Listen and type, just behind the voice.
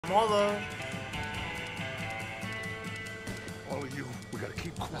modos.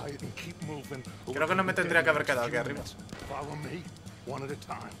 Creo que no me tendría que haber quedado aquí arriba.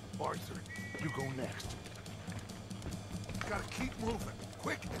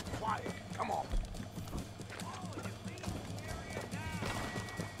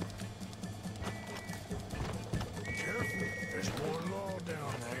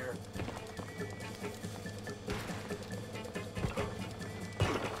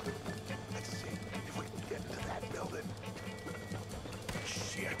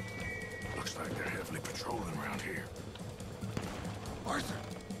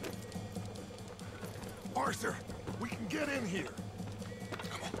 Arthur, we can get in here.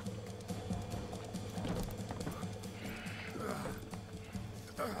 Come on.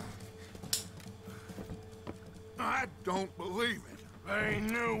 I don't believe it. They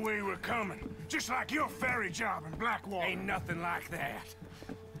knew we were coming. Just like your ferry job in Blackwater. Ain't nothing like that.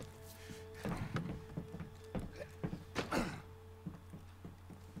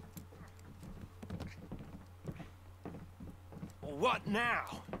 What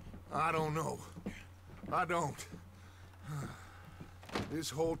now? I don't know. I don't. This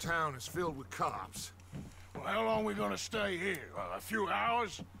whole town is filled with cops. Well, how long we gonna stay here? A few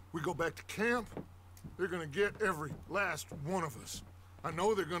hours? We go back to camp, they're gonna get every last one of us. I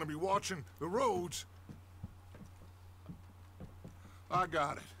know they're gonna be watching the roads. I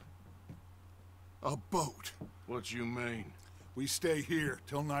got it. A boat. What you mean? We stay here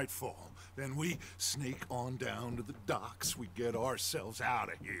till nightfall. Then we sneak on down to the docks. We get ourselves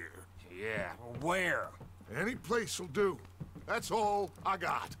out of here. Yeah, where? Any place will do. That's all I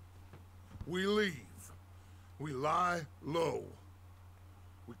got. We leave. We lie low.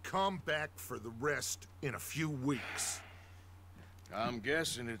 We come back for the rest in a few weeks. I'm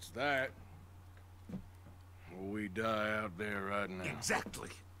guessing it's that. We die out there right now. Exactly.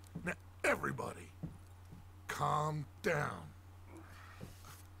 Now, everybody, calm down.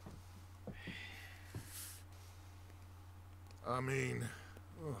 I mean,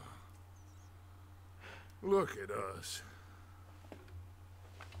 look at us.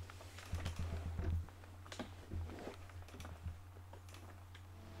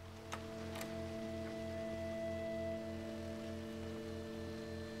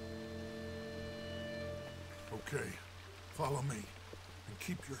 Okay, follow me, and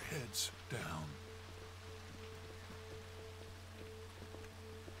keep your heads down.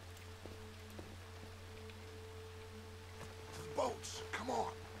 Boats, come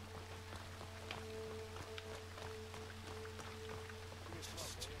on.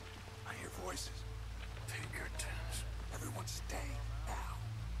 I hear voices. Pinkertons. Everyone stay now.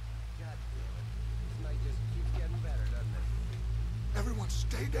 God damn it. This night just keeps getting better, doesn't it? Everyone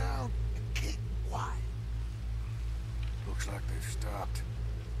stay down and keep quiet. Looks like they've stopped.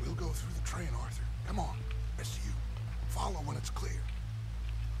 We'll go through the train, Arthur. Come on. Rest of you. Follow when it's clear.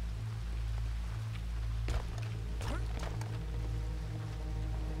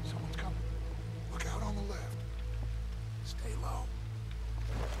 Someone's coming. Look out on the left. Stay low.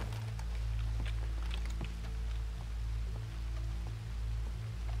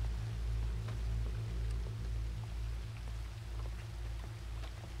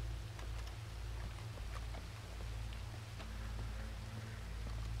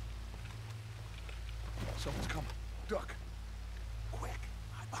 Someone's coming. Duck. Quick.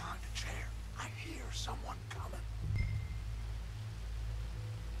 Hide behind a chair. I hear someone coming.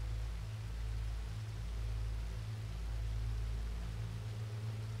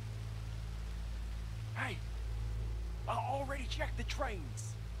 Hey, I already checked the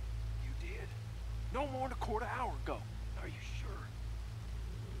trains. You did? No more than a quarter hour ago. Are you sure?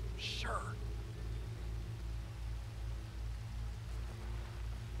 Sure.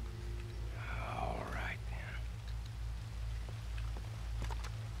 All right then.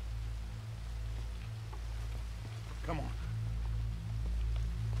 Come on.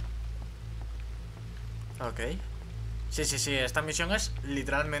 Ok. Sí, sí, sí, esta misión es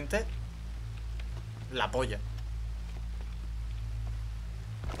literalmente la polla.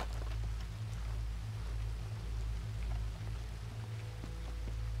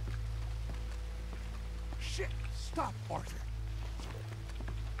 Shit! Stop, Arthur.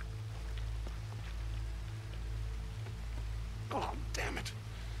 Oh, damn it.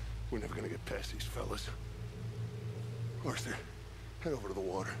 We're never gonna get past these fellas. Arthur, head over to the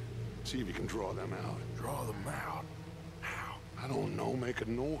water. See if you can draw them out. Draw them out? How? I don't know, make a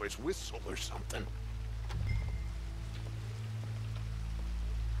noise, whistle or something.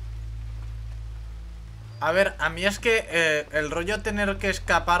 A ver, a mí es que el rollo tener que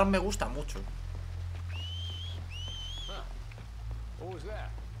escapar me gusta mucho. What was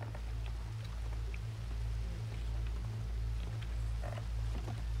that?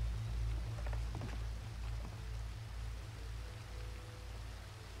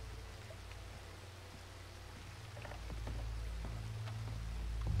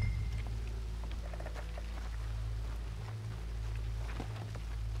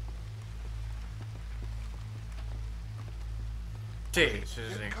 Sí, sí,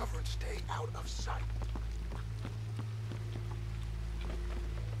 sí. Get cover and stay out of sight.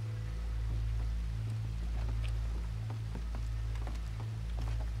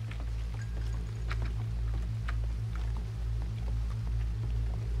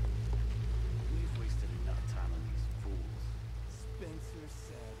 We've wasted enough time on these fools. Spencer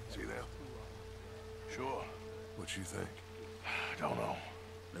said. See that? Sure. What you think? I don't know.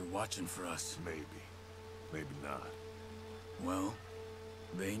 They're watching for us. Maybe. Maybe not. Well,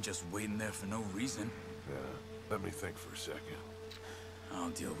 they ain't just waiting there for no reason. Yeah. Let me think for a second. I'll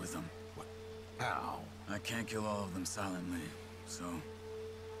deal with them. What? How? I can't kill all of them silently, so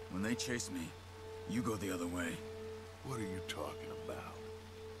when they chase me, you go the other way. What are you talking about?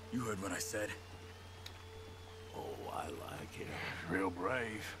 You heard what I said. Oh, I like it. Real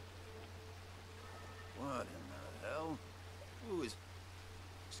brave. What in the hell? Who is...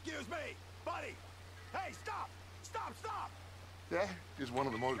 Excuse me, buddy! Hey, stop! Stop, stop! That is one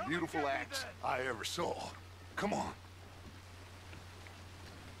of the most beautiful acts I ever saw. Come on.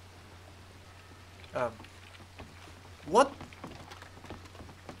 What?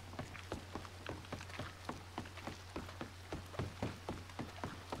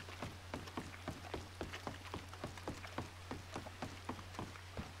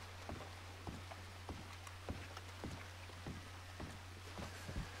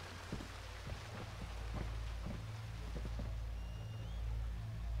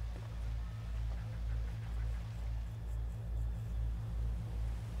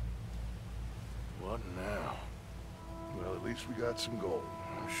 What now? Well, at least we got some gold.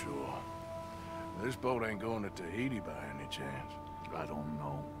 I'm sure. This boat ain't going to Tahiti by any chance. I don't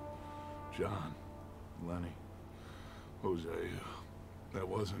know. John, Lenny, Hosea, that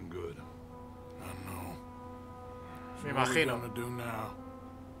wasn't good. I know. Me What are we imagino. gonna do now?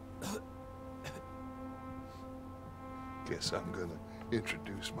 Guess I'm gonna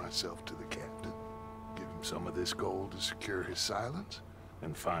introduce myself to the captain. Give him some of this gold to secure his silence,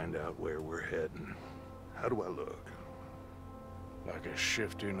 and find out where we're heading. How do I look? Like a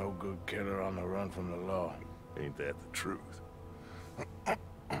shifty, no-good killer on the run from the law. Ain't that the truth?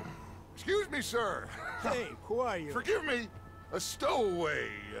 Excuse me, sir. Hey, who are you? Forgive me, a stowaway.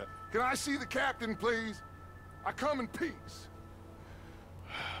 Can I see the captain, please? I come in peace.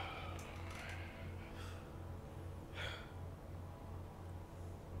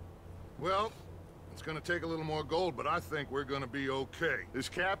 Well, it's gonna take a little more gold, but I think we're gonna be okay. This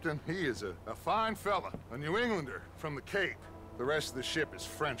captain, he is a fine fella, a New Englander from the Cape. The rest of the ship is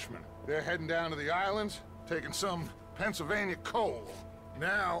Frenchmen. They're heading down to the islands, taking some Pennsylvania coal.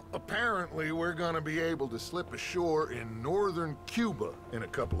 Now, apparently, we're gonna be able to slip ashore in northern Cuba in a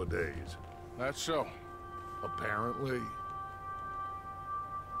couple of days. That's so. Apparently.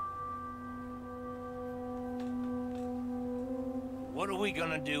 What are we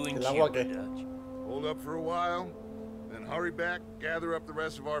gonna do in El agua Cuba, que- Dutch? Hold up for a while, then hurry back, gather up the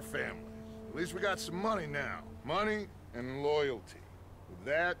rest of our families. At least we got some money now. Money and loyalty. With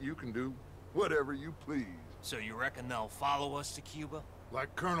that, you can do whatever you please. So you reckon they'll follow us to Cuba?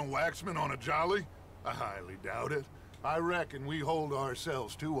 Like Colonel Waxman on a jolly? I highly doubt it. I reckon we hold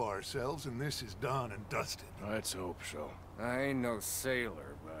ourselves to ourselves, and this is done and dusted. Let's hope so. I ain't no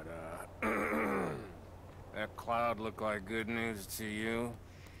sailor, but, that cloud look like good news to you?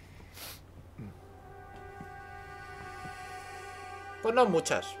 Pues no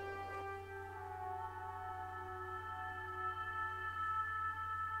muchas.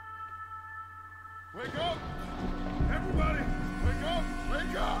 Wake up! Everybody! Wake up!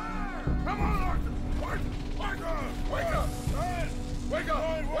 Wake up! Come on, Arthur! Arthur! Wake up! Wake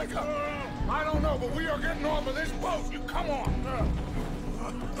up! Wake up! I don't know, but we are getting off of this boat! You come on!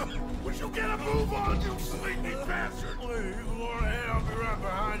 Would you get a move on, you sleepy bastard? Please, you go on ahead. I'll be right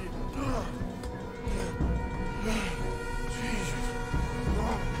behind you.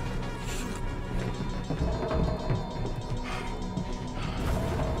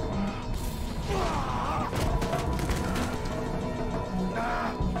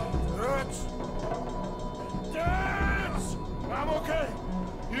 Dance! I'm okay.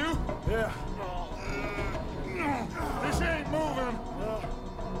 You? Yeah. This ain't moving.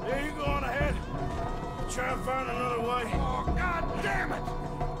 Yeah, you go on ahead. Try and find another way. Oh, God damn it!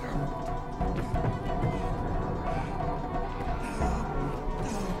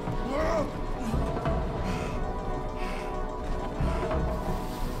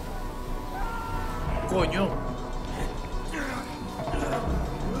 coño.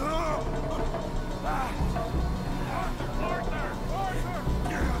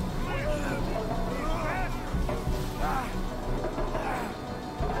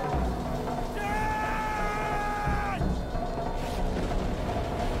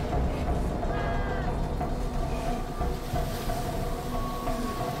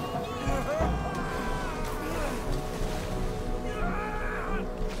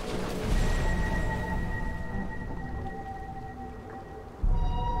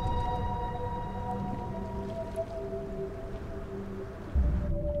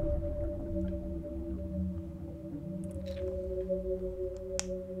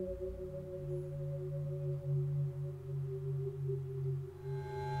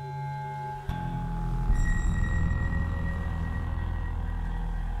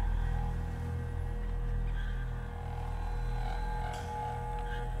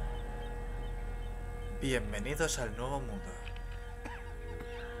 Bienvenidos al nuevo mundo.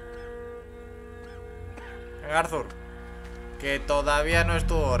 Venga, Arthur, que todavía no es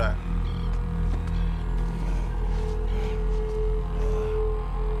tu hora.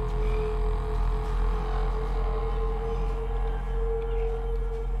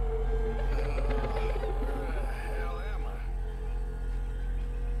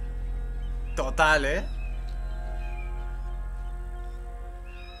 Total, ¿eh?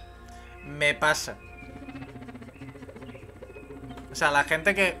 Me pasa. O sea, la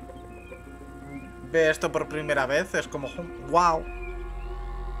gente que ve esto por primera vez es como wow.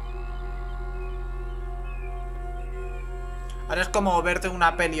 Ahora es como verte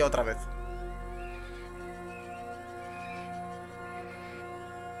una peli otra vez.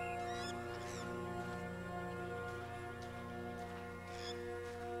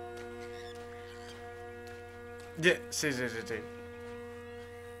 Sí, sí, sí, sí.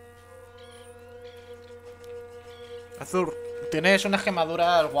 Azur, tienes unas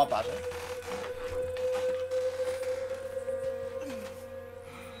quemaduras guapas, ¿eh?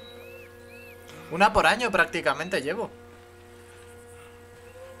 Una por año prácticamente llevo.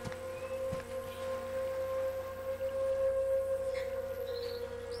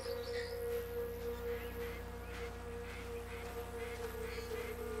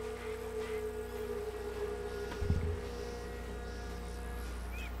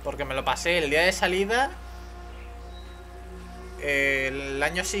 Porque me lo pasé el día de salida. El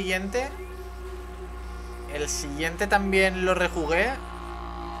año siguiente. El siguiente también lo rejugué.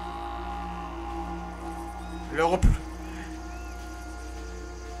 Luego...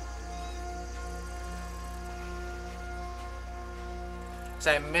 O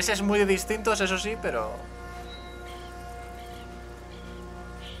sea, en meses muy distintos, eso sí, pero...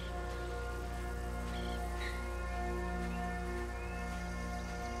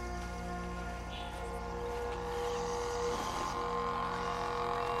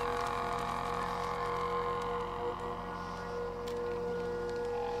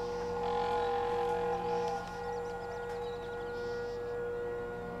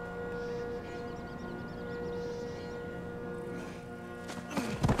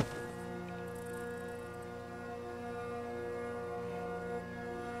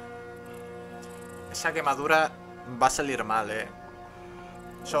 Esa quemadura va a salir mal,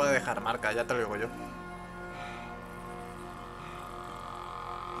 Eso va a dejar marca, ya te lo digo yo.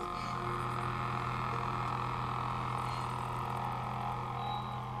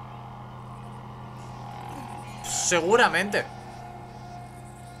 Seguramente.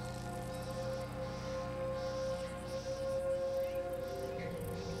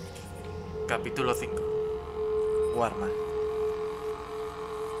 Capítulo 5. Warman.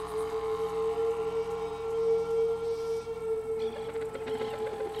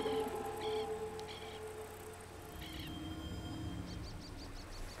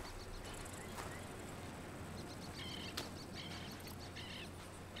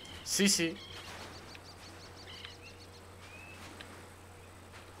 Sí, sí.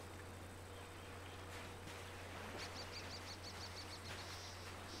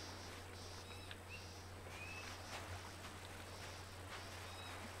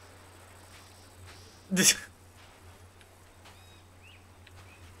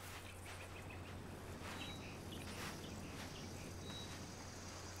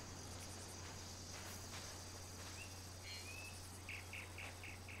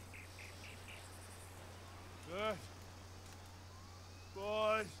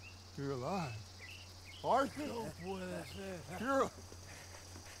 Boys, you're alive. Are you?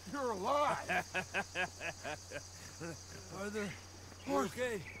 You're alive. Arthur, you Arthur,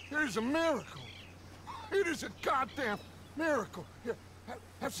 okay? it is a miracle. It is a goddamn miracle. Here,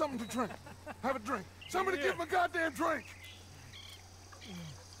 have something to drink. Have a drink. Somebody give him a goddamn drink.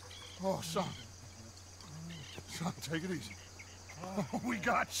 Oh, son. Son, take it easy. Oh, we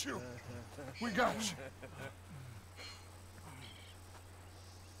got you. We got you.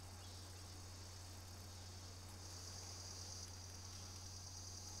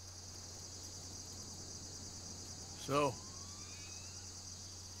 So,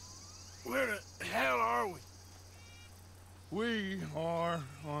 where the hell are we? We are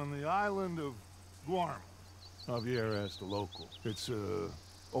on the island of Guam. Javier asked the local. It's a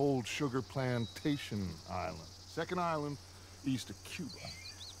old sugar plantation island. Second island east of Cuba.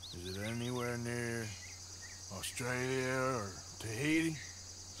 Is it anywhere near Australia or Tahiti?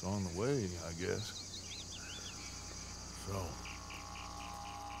 It's on the way, I guess. So,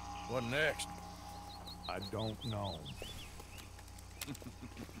 what next? I don't know.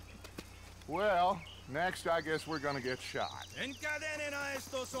 Well, next I guess we're gonna get shot. Encadenen a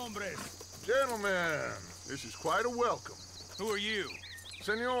estos hombres. Gentlemen, this is quite a welcome. Who are you?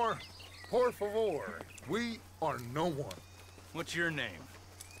 Senor, por favor, we are no one. What's your name?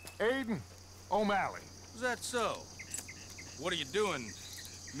 Aiden O'Malley. Is that so? What are you doing,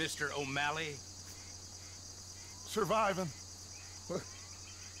 Mr. O'Malley? Surviving.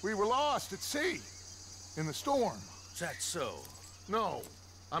 We were lost at sea, in the storm. Is that so? No,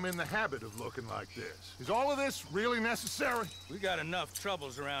 I'm in the habit of looking like this. Is all of this really necessary? We got enough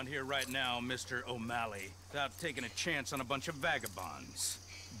troubles around here right now, Mr. O'Malley, without taking a chance on a bunch of vagabonds.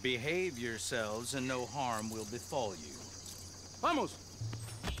 Behave yourselves and no harm will befall you. Vamos!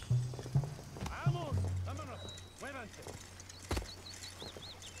 Vamos! Vámonos! Muévanse!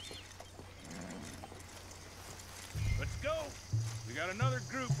 Let's go! We got another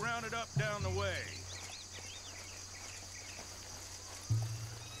group rounded up down the way.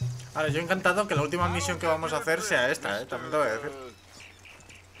 Ahora, yo encantado que la última misión que vamos a hacer sea esta, también te voy a decir.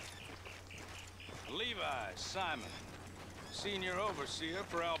 Levi Simon, senior overseer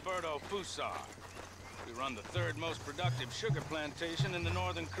for Alberto Fusar. We run the third most productive sugar plantation in the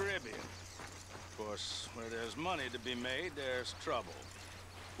northern Caribbean. Of course, where there's money to be made, there's trouble.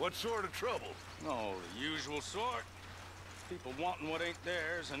 What sort of trouble? Oh, the usual sort. People wanting what ain't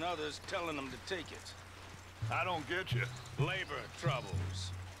theirs and others telling them to take it. I don't get you. Labor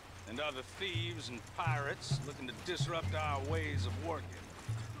troubles. And other thieves and pirates looking to disrupt our ways of working.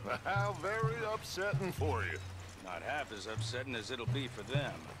 How very upsetting for you. Not half as upsetting as it'll be for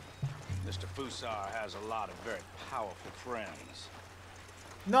them. Mr. Fusar has a lot of very powerful friends.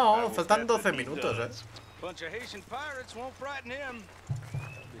 No, faltan 12 minutos, Bunch of Haitian pirates won't frighten him.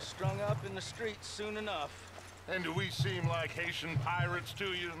 They'll be strung up in the streets soon enough. And do we seem like Haitian pirates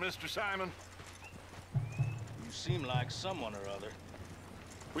to you, Mr. Simon? You seem like someone or other.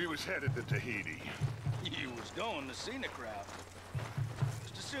 We was headed to Tahiti. You was going to scenic route.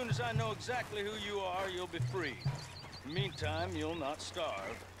 Just as soon as I know exactly who you are, you'll be free. In the meantime, you'll not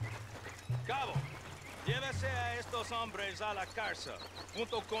starve. Cabo, llévese a estos hombres a la cárcel,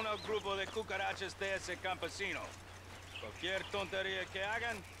 junto con el grupo de cucarachas de ese campesino. Cualquier tontería que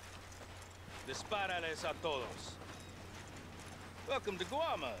hagan, dispárales a todos. Welcome to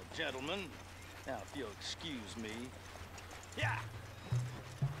Guam, gentlemen. Now, if you'll excuse me. Yeah!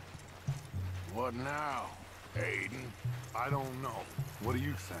 What now, Aiden? I don't know. What do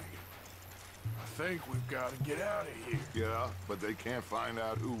you think? I think we've got to get out of here. Yeah, but they can't find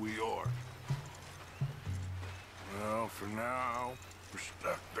out who we are. Well, for now, we're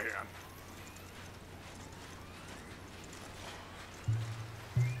stuck then.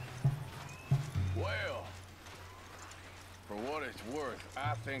 Well, for what it's worth,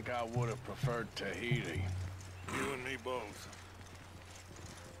 I think I would have preferred Tahiti. You and me both.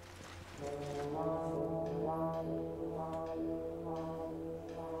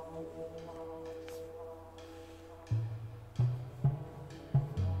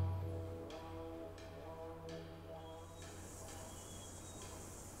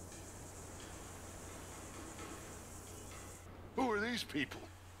 Who are these people?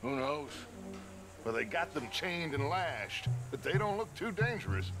 Who knows? Well, they got them chained and lashed, but they don't look too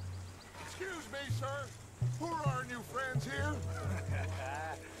dangerous. Excuse me, sir. Who are our new friends here?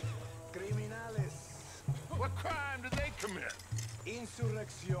 Criminales. What crime did they commit?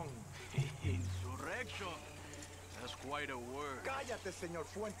 Insurrección. Insurrection? That's quite a word. Cállate, señor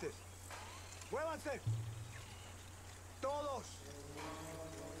Fuentes. Muévanse. Todos.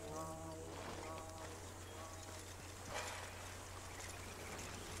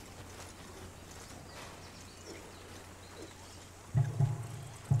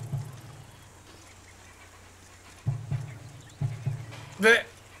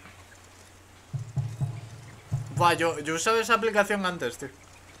 Buah, yo usaba esa aplicación antes, tío.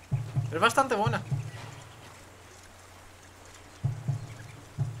 Es bastante buena.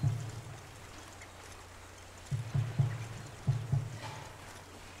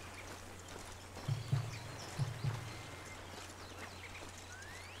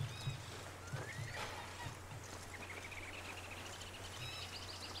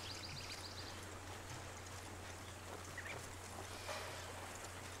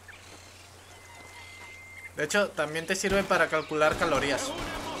 De hecho, también te sirve para calcular calorías.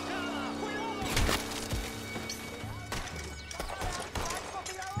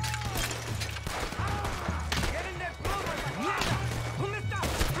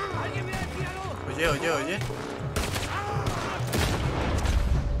 Oye, oye, oye.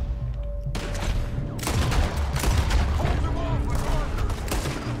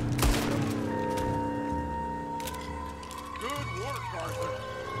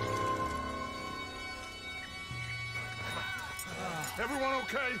 Everyone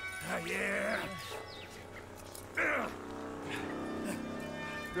okay? Yeah.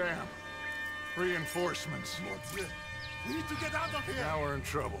 Damn. Reinforcements. We need to get out of here. Now we're in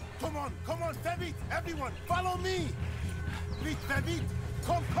trouble. Come on, very vite, everyone, follow me. Please, very vite.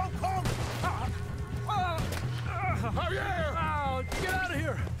 Come. Oh, yeah! Oh, get out of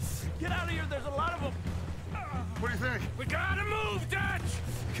here! Get out of here, there's a lot of them! What do you think? We gotta move, Dutch!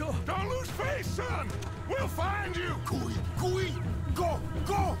 Go! Don't lose face, son! We'll find you! Cooey, go!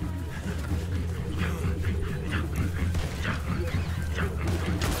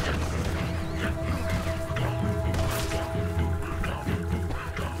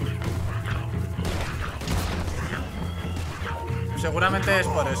 Seguramente es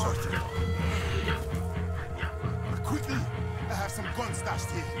por eso. Quickly, I have some guns stashed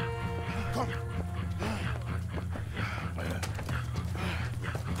here. Come.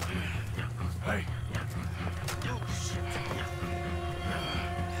 Hey.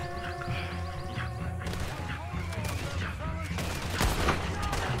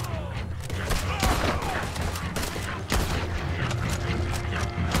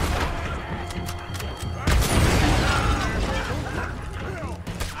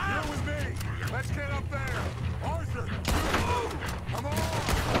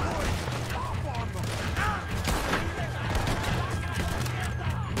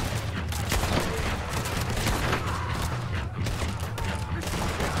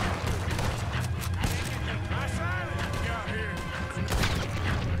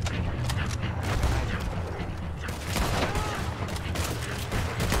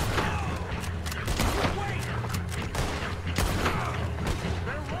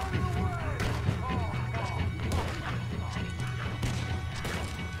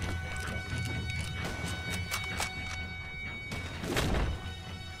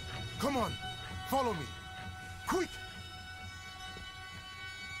 Come on, follow me. Quick!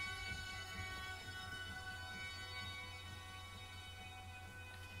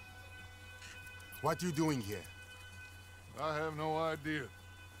 What you doing here? I have no idea.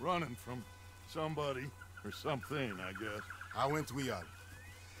 Running from somebody or something, I guess. I went we are.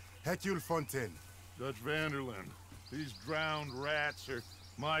 Hercule Fontaine. Dutch Vanderland. These drowned rats are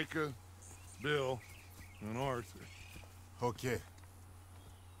Micah, Bill, and Arthur. Okay.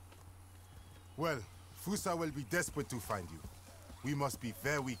 Well, Fusa will be desperate to find you. We must be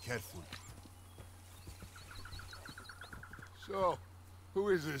very careful. So, who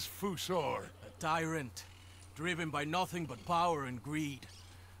is this Fusar? A tyrant, driven by nothing but power and greed.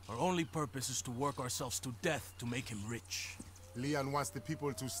 Our only purpose is to work ourselves to death to make him rich. Leon wants the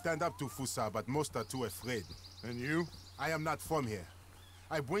people to stand up to Fusa, but most are too afraid. And you? I am not from here.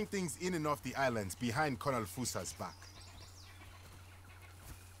 I bring things in and off the islands behind Colonel Fusa's back.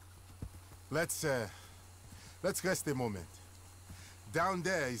 Let's rest a moment. Down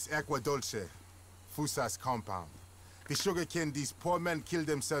there is Aqua Dolce, Fusa's compound. The sugarcane these poor men kill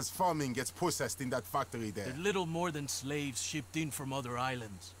themselves farming gets processed in that factory there. They're little more than slaves shipped in from other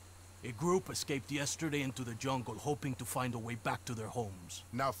islands. A group escaped yesterday into the jungle, hoping to find a way back to their homes.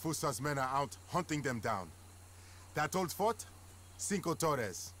 Now Fusa's men are out hunting them down. That old fort? Cinco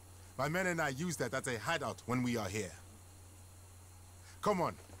Torres. My men and I use that as a hideout when we are here. Come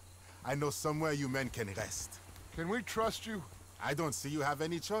on. I know somewhere you men can rest. Can we trust you? I don't see you have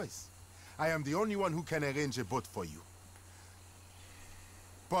any choice. I am the only one who can arrange a boat for you.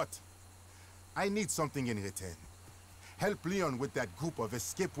 But I need something in return. Help Leon with that group of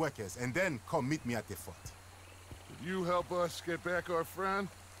escaped workers, and then come meet me at the fort. If you help us get back our friend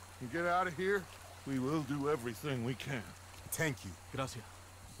and get out of here, we will do everything we can. Thank you. Gracias.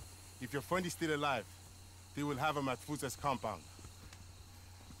 If your friend is still alive, they will have him at Fusa's compound.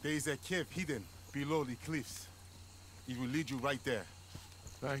 There is a cave hidden below the cliffs. It will lead you right there.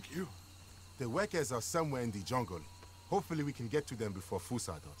 Thank you. The workers are somewhere in the jungle. Hopefully we can get to them before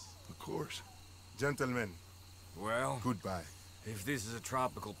Fusa does. Of course. Gentlemen, Well, goodbye. if this is a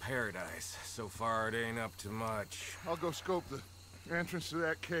tropical paradise, so far it ain't up to much. I'll go scope the entrance to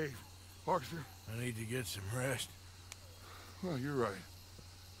that cave. Arthur? I need to get some rest. Well, you're right.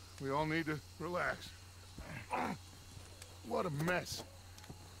 We all need to relax. What a mess.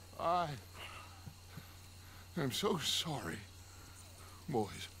 I am so sorry,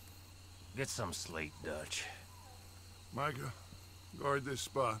 boys. Get some slate, Dutch. Micah, guard this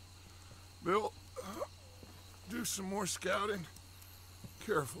spot. Bill, do some more scouting.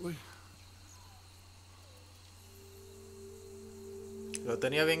 Carefully. ¿Lo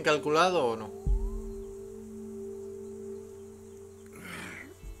tenía bien calculado o no?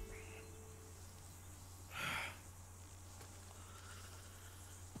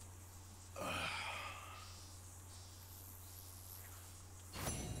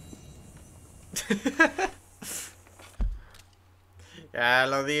 Ya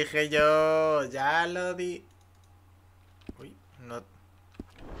lo dije yo, ya lo di. Uy, no.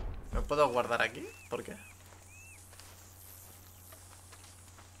 ¿Me puedo guardar aquí? ¿Por qué?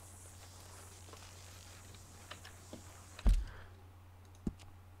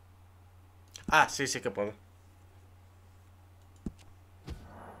 Ah, sí, sí que puedo.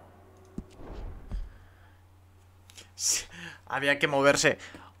 Sí, había que moverse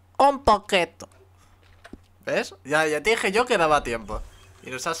un poquito. ¿Ves? Ya te dije yo que daba tiempo. Y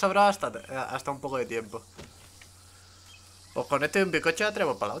nos ha sobrado hasta un poco de tiempo. Pues con este y un bizcocho ya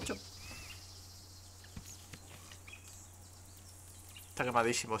tenemos para la 8. Está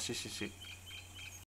quemadísimo, sí, sí, sí.